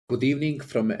Good evening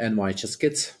from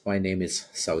NYChessKids. My name is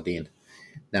Saudin.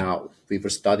 Now, we were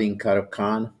studying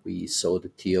Caro-Can. We saw the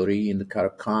theory in the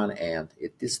Caro-Can, and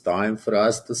it is time for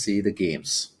us to see the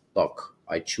games. Look,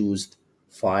 I choose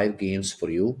 5 games for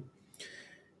you.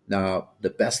 Now, the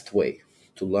best way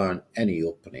to learn any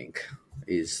opening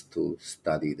is to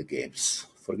study the games.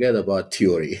 Forget about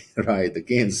theory, right? The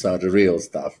games are the real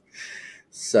stuff.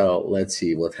 So let's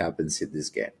see what happens in this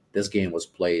game. This game was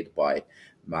played by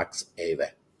Max Euwe.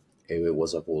 Euwe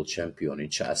was a world champion in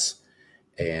chess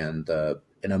and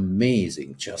an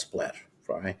amazing chess player,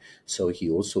 right? So he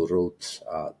also wrote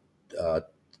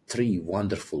 3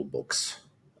 wonderful books.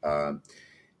 Um,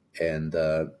 and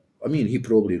I mean, he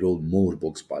probably wrote more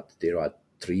books, but there are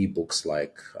 3 books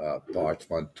like part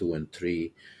 1, 2, and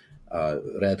 3,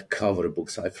 red cover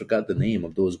books. I forgot the name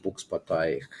of those books, but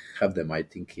I have them, I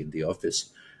think, in the office.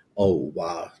 Oh,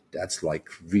 wow, that's like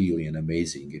really an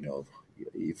amazing.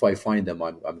 If I find them,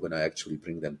 I'm going to actually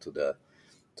bring them to the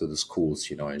schools,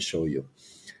 and show you.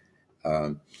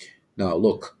 Now,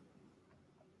 look,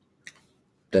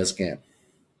 this game,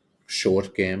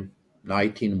 short game,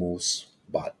 19 moves,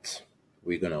 but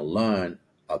we're going to learn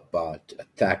about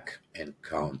attack and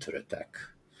counter attack.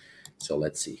 So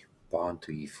let's see. Pawn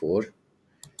to e4,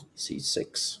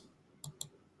 c6,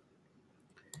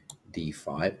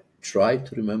 d5. Try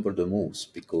to remember the moves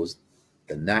because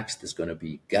the next is going to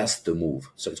be guess the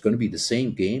move. So it's going to be the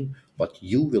same game, but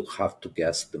you will have to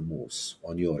guess the moves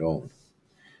on your own.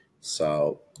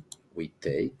 So we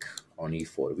take on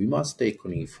e4. We must take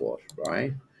on e4,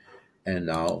 right? And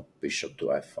now bishop to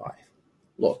f5.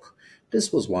 Look,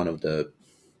 this was one of the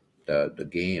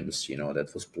games,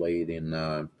 that was played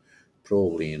in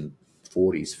probably in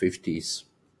 40s, 50s.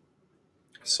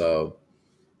 So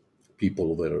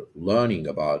people were learning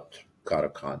about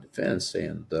Caro-Can defense,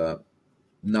 and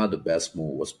not the best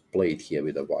move was played here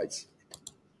with the whites.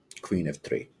 Queen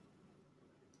f3.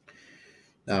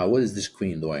 Now, what is this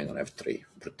queen doing on f3?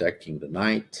 Protecting the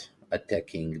knight,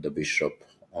 attacking the bishop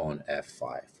on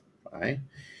f5, right?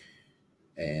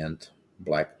 And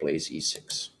black plays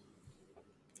e6,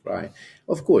 right?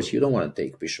 Of course, you don't want to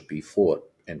take bishop e4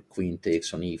 and queen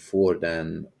takes on e4,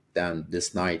 then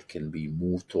this knight can be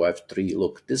moved to f3.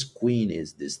 Look, this queen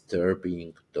is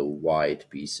disturbing the white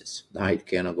pieces. Knight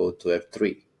cannot go to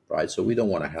f3, right? So we don't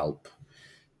want to help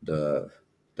the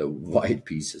white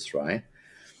pieces, right?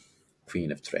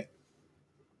 Queen f3.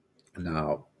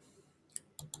 Now,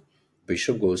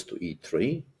 bishop goes to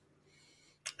e3,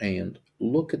 and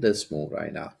look at this move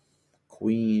right now.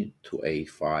 Queen to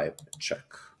a5,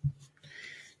 check.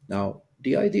 Now,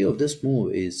 the idea of this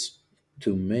move is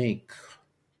to make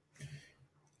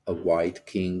a white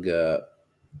king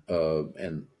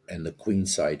and the queen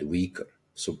side weaker.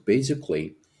 So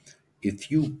basically,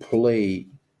 if you play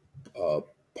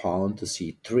pawn to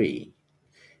c3,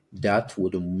 that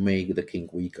would make the king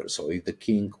weaker. So if the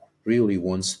king really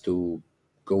wants to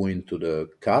go into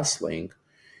the castling,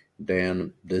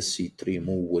 then this c3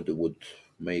 move would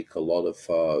make a lot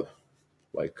of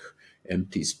like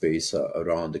empty space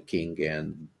around the king,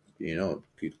 and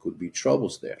it could be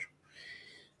troubles there.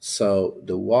 So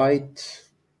the white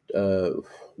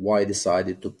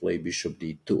decided to play bishop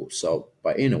d2. So,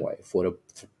 but anyway,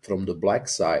 from the black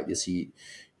side, you see,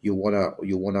 you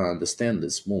wanna understand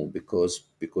this move because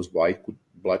black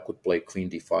could play queen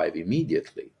d5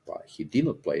 immediately, but he did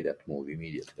not play that move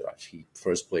immediately. Right? He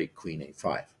first played queen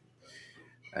a5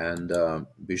 and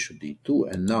bishop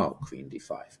d2, and now queen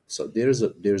d5. So there's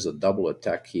a double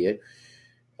attack here.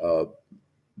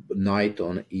 Knight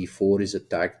on e4 is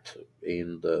attacked,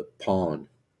 and the pawn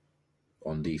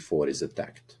on d4 is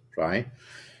attacked, right?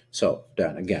 So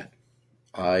then again,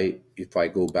 if I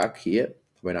go back here,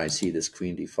 when I see this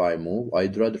queen d5 move,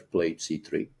 I'd rather play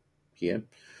c3 here,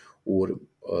 or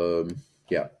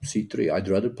c3. I'd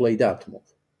rather play that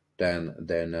move than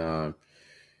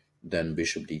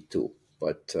bishop d2.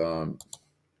 But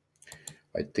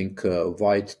I think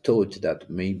white thought that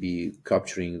maybe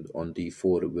capturing on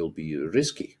d4 will be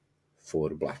risky for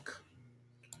black.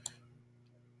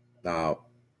 Now,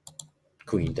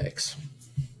 queen takes.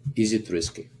 Is it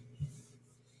risky?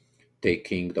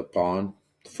 Taking the pawn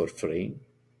for free.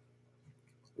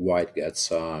 White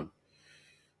gets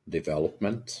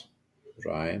development,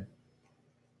 right?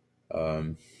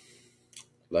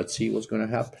 Let's see what's going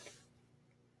to happen.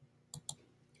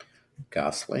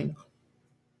 Castling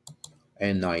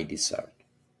and knight d7.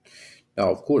 Now,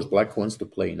 of course, black wants to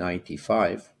play knight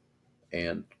e5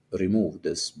 and remove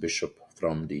this bishop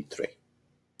from d3.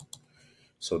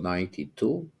 So knight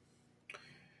e2,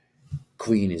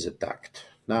 queen is attacked.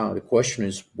 Now, the question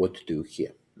is what to do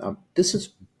here. Now, this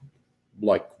is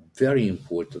like very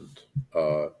important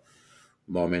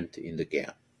moment in the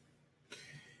game.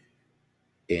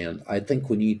 And I think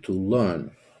we need to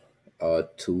learn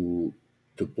to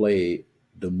play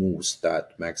the moves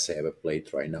that Max Saber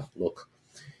played right now. Look,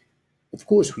 of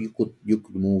course you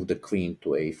could move the queen to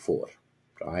a4,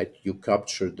 right? You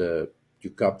capture the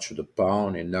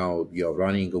pawn, and now you're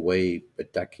running away,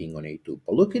 attacking on a2.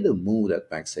 But look at the move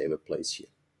that Max Saber plays here.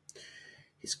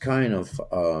 He's kind of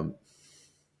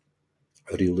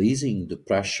releasing the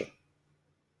pressure,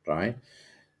 right?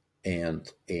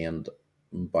 And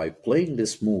by playing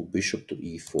this move, bishop to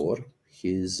e4,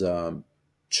 he's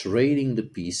trading the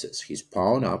pieces. He's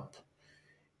pawn up,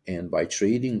 and by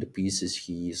trading the pieces,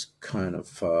 he's kind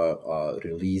of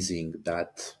releasing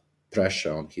that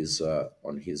pressure on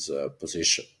his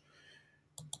position.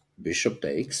 Bishop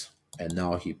takes, and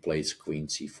now he plays queen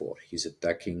c4. He's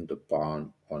attacking the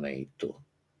pawn on a2,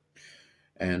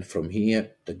 and from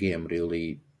here the game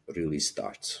really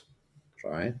starts,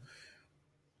 right?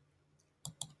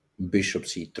 Bishop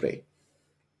c3,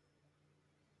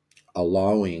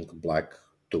 allowing black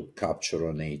to capture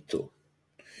on a2.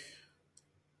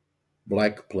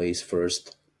 Black plays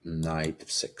first knight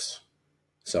f6.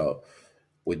 So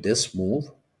with this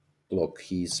move, look,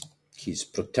 he's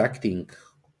protecting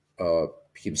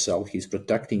himself. He's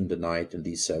protecting the knight in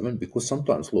d7, because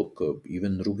sometimes, look,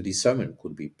 even rook d7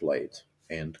 could be played,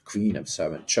 and queen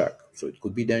f7 check. So it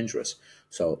could be dangerous.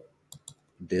 So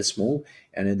this move,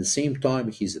 and at the same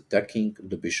time, he's attacking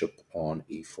the bishop on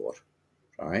e4,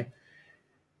 right?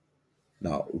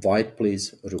 Now, white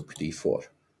plays rook d4.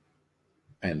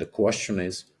 And the question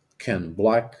is, can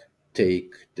black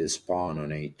take this pawn on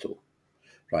a2?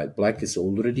 Right, black is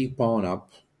already pawn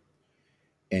up,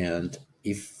 and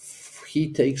if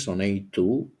he takes on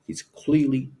a2, he's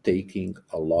clearly taking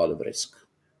a lot of risk,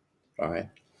 right?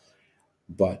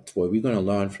 But what we're going to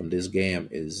learn from this game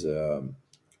is a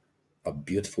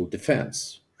beautiful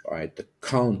defense, right? The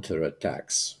counter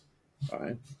attacks,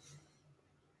 right?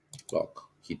 Look,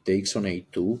 he takes on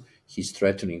a2, he's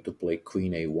threatening to play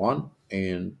queen a1,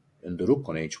 and the rook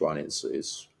on h1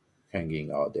 is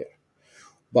hanging out there.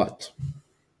 But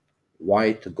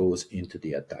white goes into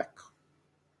the attack.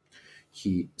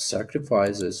 He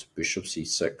sacrifices bishop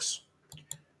c6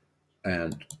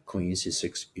 and queen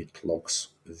c6. It looks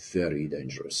very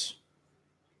dangerous,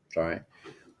 right?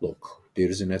 Look,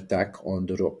 there's an attack on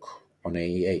the rook on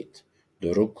a8.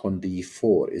 The rook on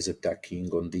d4 is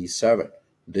attacking on d7.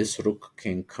 This rook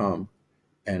can come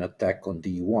and attack on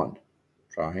d1,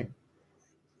 right?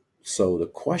 So the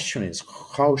question is,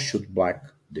 how should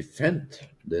black defend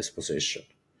this position?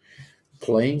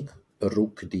 Playing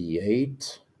rook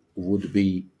d8 would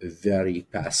be very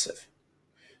passive.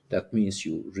 That means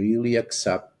you really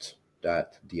accept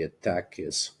that the attack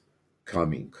is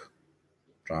coming,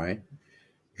 right?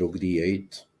 Rook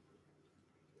d8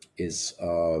 is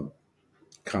a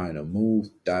kind of move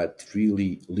that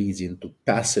really leads into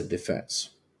passive defense.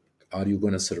 Are you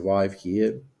going to survive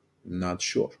here? Not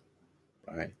sure,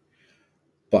 right?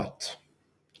 But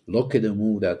look at the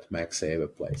move that Max Saber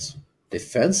plays.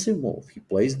 Defensive move. He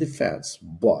plays defense,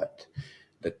 but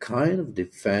the kind of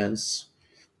defense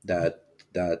that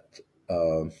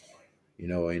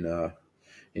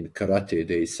in karate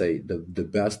they say the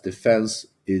best defense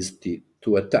is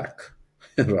to attack,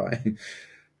 right?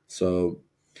 So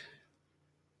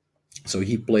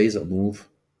he plays a move,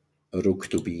 rook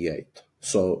to b8.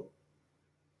 So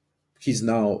he's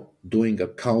now doing a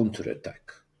counter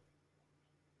attack,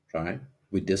 right?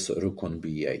 With this rook on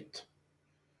b8.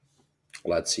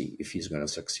 Let's see if he's going to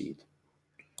succeed.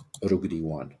 Rook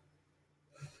d1.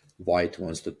 White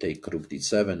wants to take rook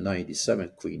d7, knight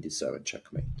d7, queen d7,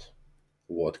 checkmate.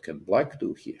 What can black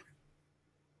do here?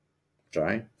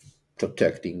 Right?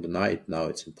 Protecting the knight, now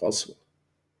it's impossible,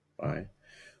 right?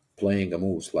 Playing a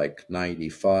moves like knight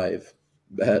d5,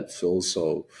 that's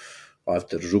also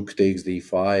after rook takes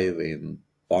d5 and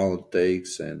pawn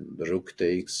takes and the rook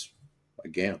takes,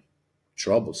 again,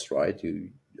 troubles, right?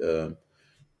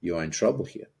 You are in trouble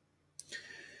here.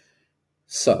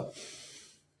 So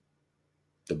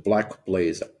the black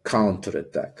plays a counter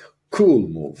attack. Cool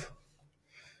move.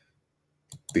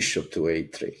 Bishop to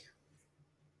a3.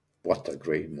 What a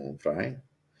great move, right?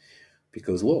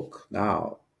 Because look,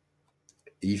 now,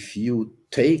 if you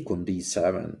take on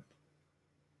d7,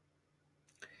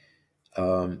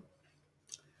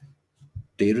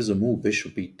 there is a move,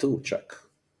 bishop b2, check,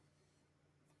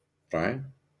 right?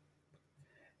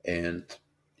 And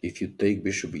if you take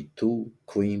bishop b2,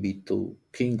 queen b2,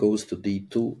 king goes to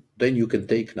d2, then you can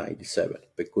take knight d7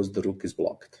 because the rook is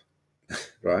blocked,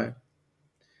 right?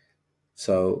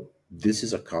 So this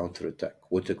is a counterattack.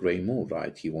 What a great move,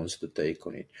 right? He wants to take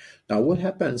on it. Now, what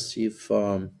happens if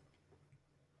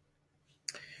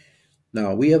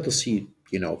Now we have to see,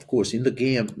 of course, in the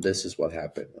game, this is what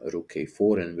happened. Rook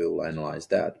a4, and we'll analyze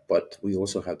that. But we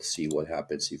also have to see what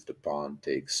happens if the pawn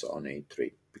takes on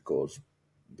a3, because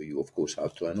we, of course,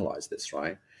 have to analyze this,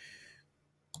 right?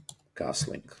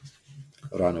 Castling,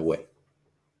 run away.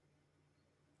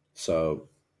 So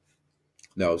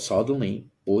now suddenly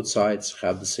both sides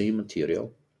have the same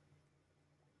material,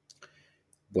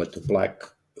 but the black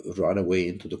run away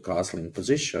into the castling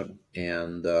position,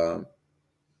 and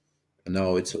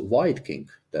now it's a white king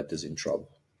that is in trouble.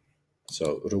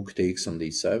 So rook takes on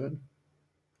d7,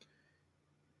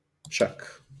 check.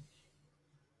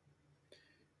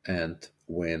 And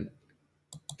when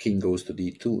king goes to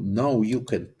d2, now you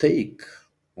can take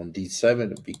on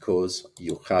d7 because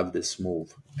you have this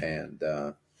move, and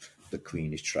the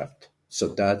queen is trapped. So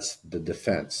that's the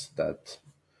defense that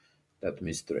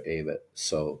Mr. Euwe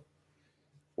saw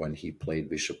when he played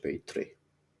bishop a3.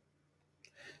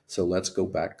 So let's go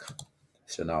back.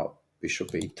 So now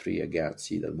bishop a3 again,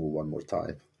 see that move one more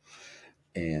time,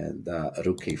 and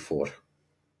rook a4.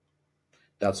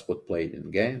 That's what played in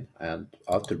the game. And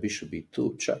after bishop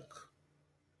b2, check.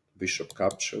 Bishop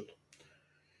captured.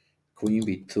 Queen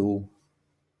b2.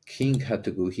 King had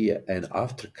to go here. And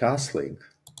after castling,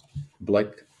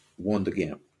 black won the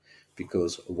game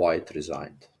because white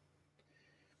resigned.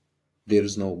 There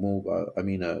is no move.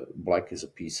 Black is a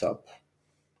piece up.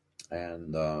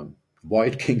 And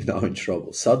white king now in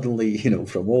trouble. Suddenly,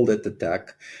 from all that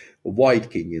attack,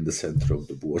 white king in the center of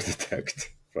the board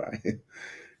attacked, right?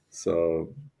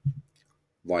 So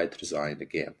white resigned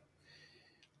again.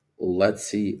 Let's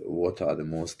see what are the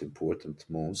most important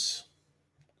moves.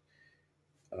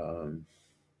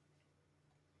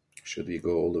 Should we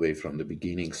go all the way from the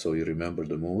beginning so you remember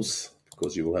the moves?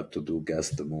 Because you will have to guess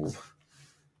the move.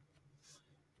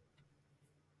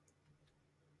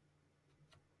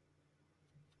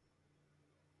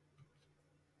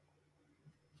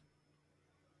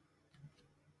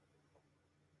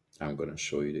 I'm going to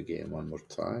show you the game one more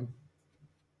time.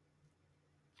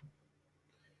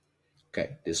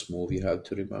 Okay, this move you have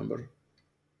to remember.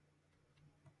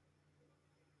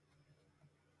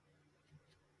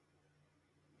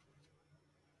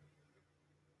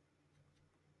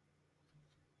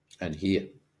 And here,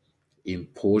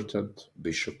 important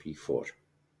bishop e4.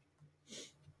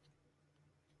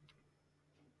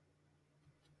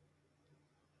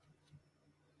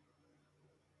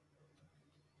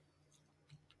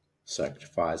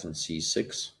 Sacrifice on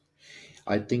c6.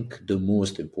 I think the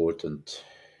most important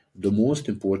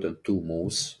two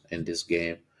moves in this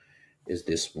game is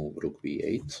this move, rook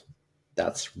b8.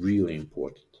 That's really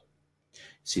important.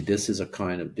 See, this is a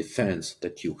kind of defense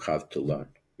that you have to learn.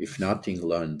 If nothing,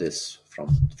 learn this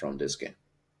from this game.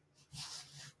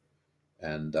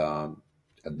 And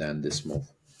then this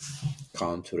move,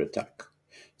 counterattack.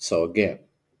 So again,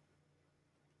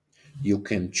 you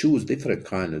can choose different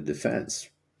kind of defense.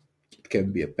 It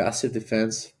can be a passive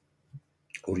defense,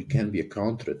 or it can be a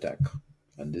counterattack.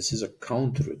 And this is a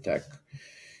counterattack.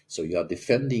 So you are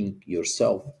defending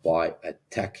yourself by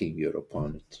attacking your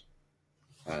opponent.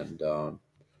 And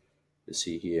you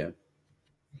see here,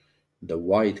 the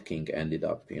white king ended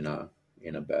up in a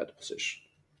bad position.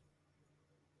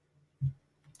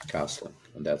 Castling,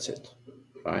 and that's it,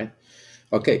 right?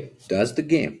 Okay, that's the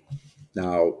game.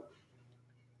 Now,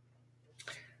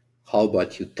 how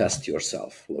about you test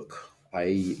yourself? Look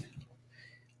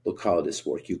how this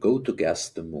works. You go to guess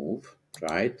the move,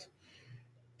 right?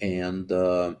 And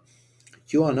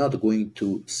you are not going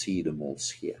to see the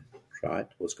moves here, right?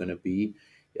 What's going to be,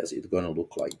 yes, it's going to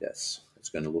look like this. It's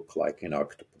going to look like an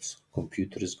octopus.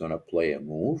 Computer is going to play a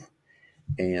move,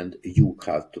 and you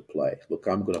have to play. Look,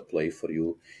 I'm going to play for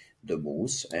you the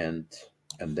moves, and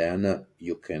then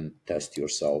you can test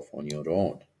yourself on your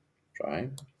own,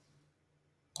 right?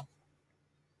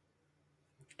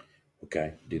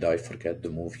 Okay, did I forget the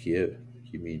move here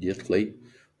immediately?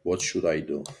 What should I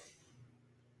do?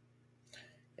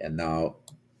 And now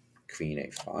queen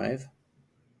a5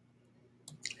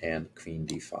 and queen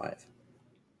d5.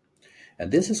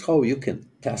 And this is how you can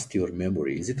test your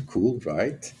memory. Is it cool,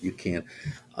 right? You can,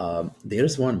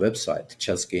 there's one website,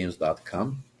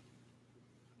 chessgames.com,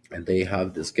 and they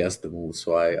have this guess the move.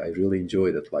 So I really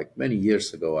enjoyed it. Like many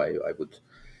years ago, I would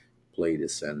play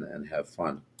this and have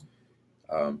fun.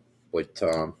 But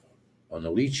on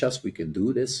Elite Chess, we can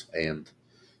do this, and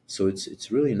so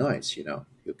it's really nice. You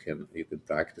can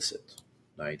practice it.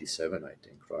 97, I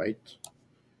think, right?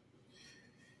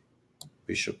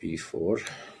 Bishop e4.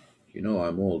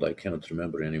 I'm old. I cannot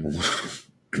remember anymore.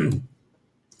 Queen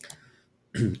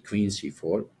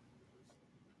c4.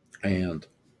 And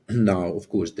now, of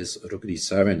course, this rook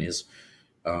d7 is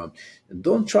And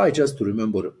don't try just to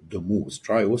remember the moves.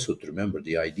 Try also to remember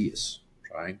the ideas,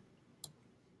 right?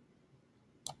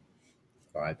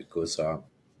 Right, because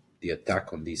the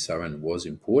attack on d7 was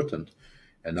important,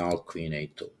 and now queen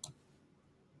a2.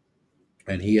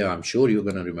 And here I'm sure you're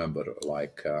going to remember,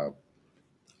 like,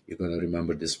 you're going to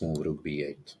remember this move, rook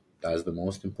b8. That's the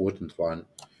most important one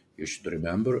you should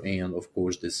remember. And of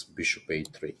course, this bishop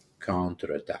a3,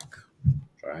 counter attack,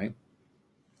 right?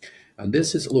 And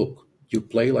this is, look, you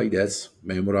play like this,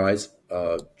 memorize,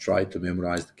 try to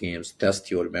memorize the games,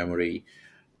 test your memory,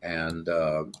 and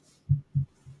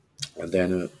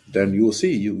then you'll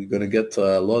see you're gonna get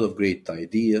a lot of great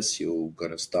ideas. You're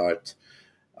gonna start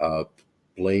uh,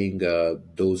 playing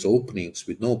those openings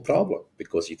with no problem,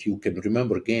 because if you can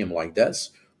remember a game like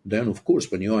this, then of course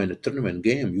when you're in a tournament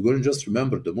game, you're gonna just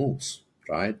remember the moves,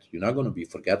 right? You're not gonna be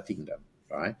forgetting them,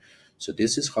 right? So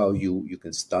this is how you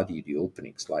can study the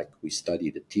openings. Like, we study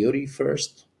the theory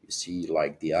first, you see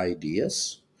like the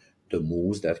ideas, the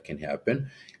moves that can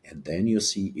happen, and then you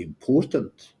see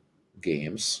important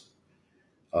games.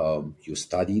 You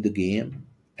study the game,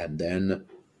 and then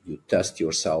you test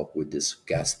yourself with this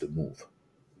guess the move.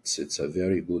 It's a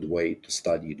very good way to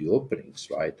study the openings,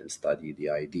 right? And study the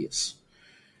ideas.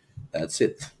 That's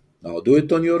it. Now do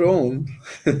it on your own.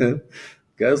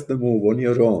 Guess the move on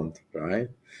your own, right?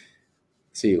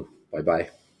 See you. Bye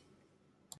bye.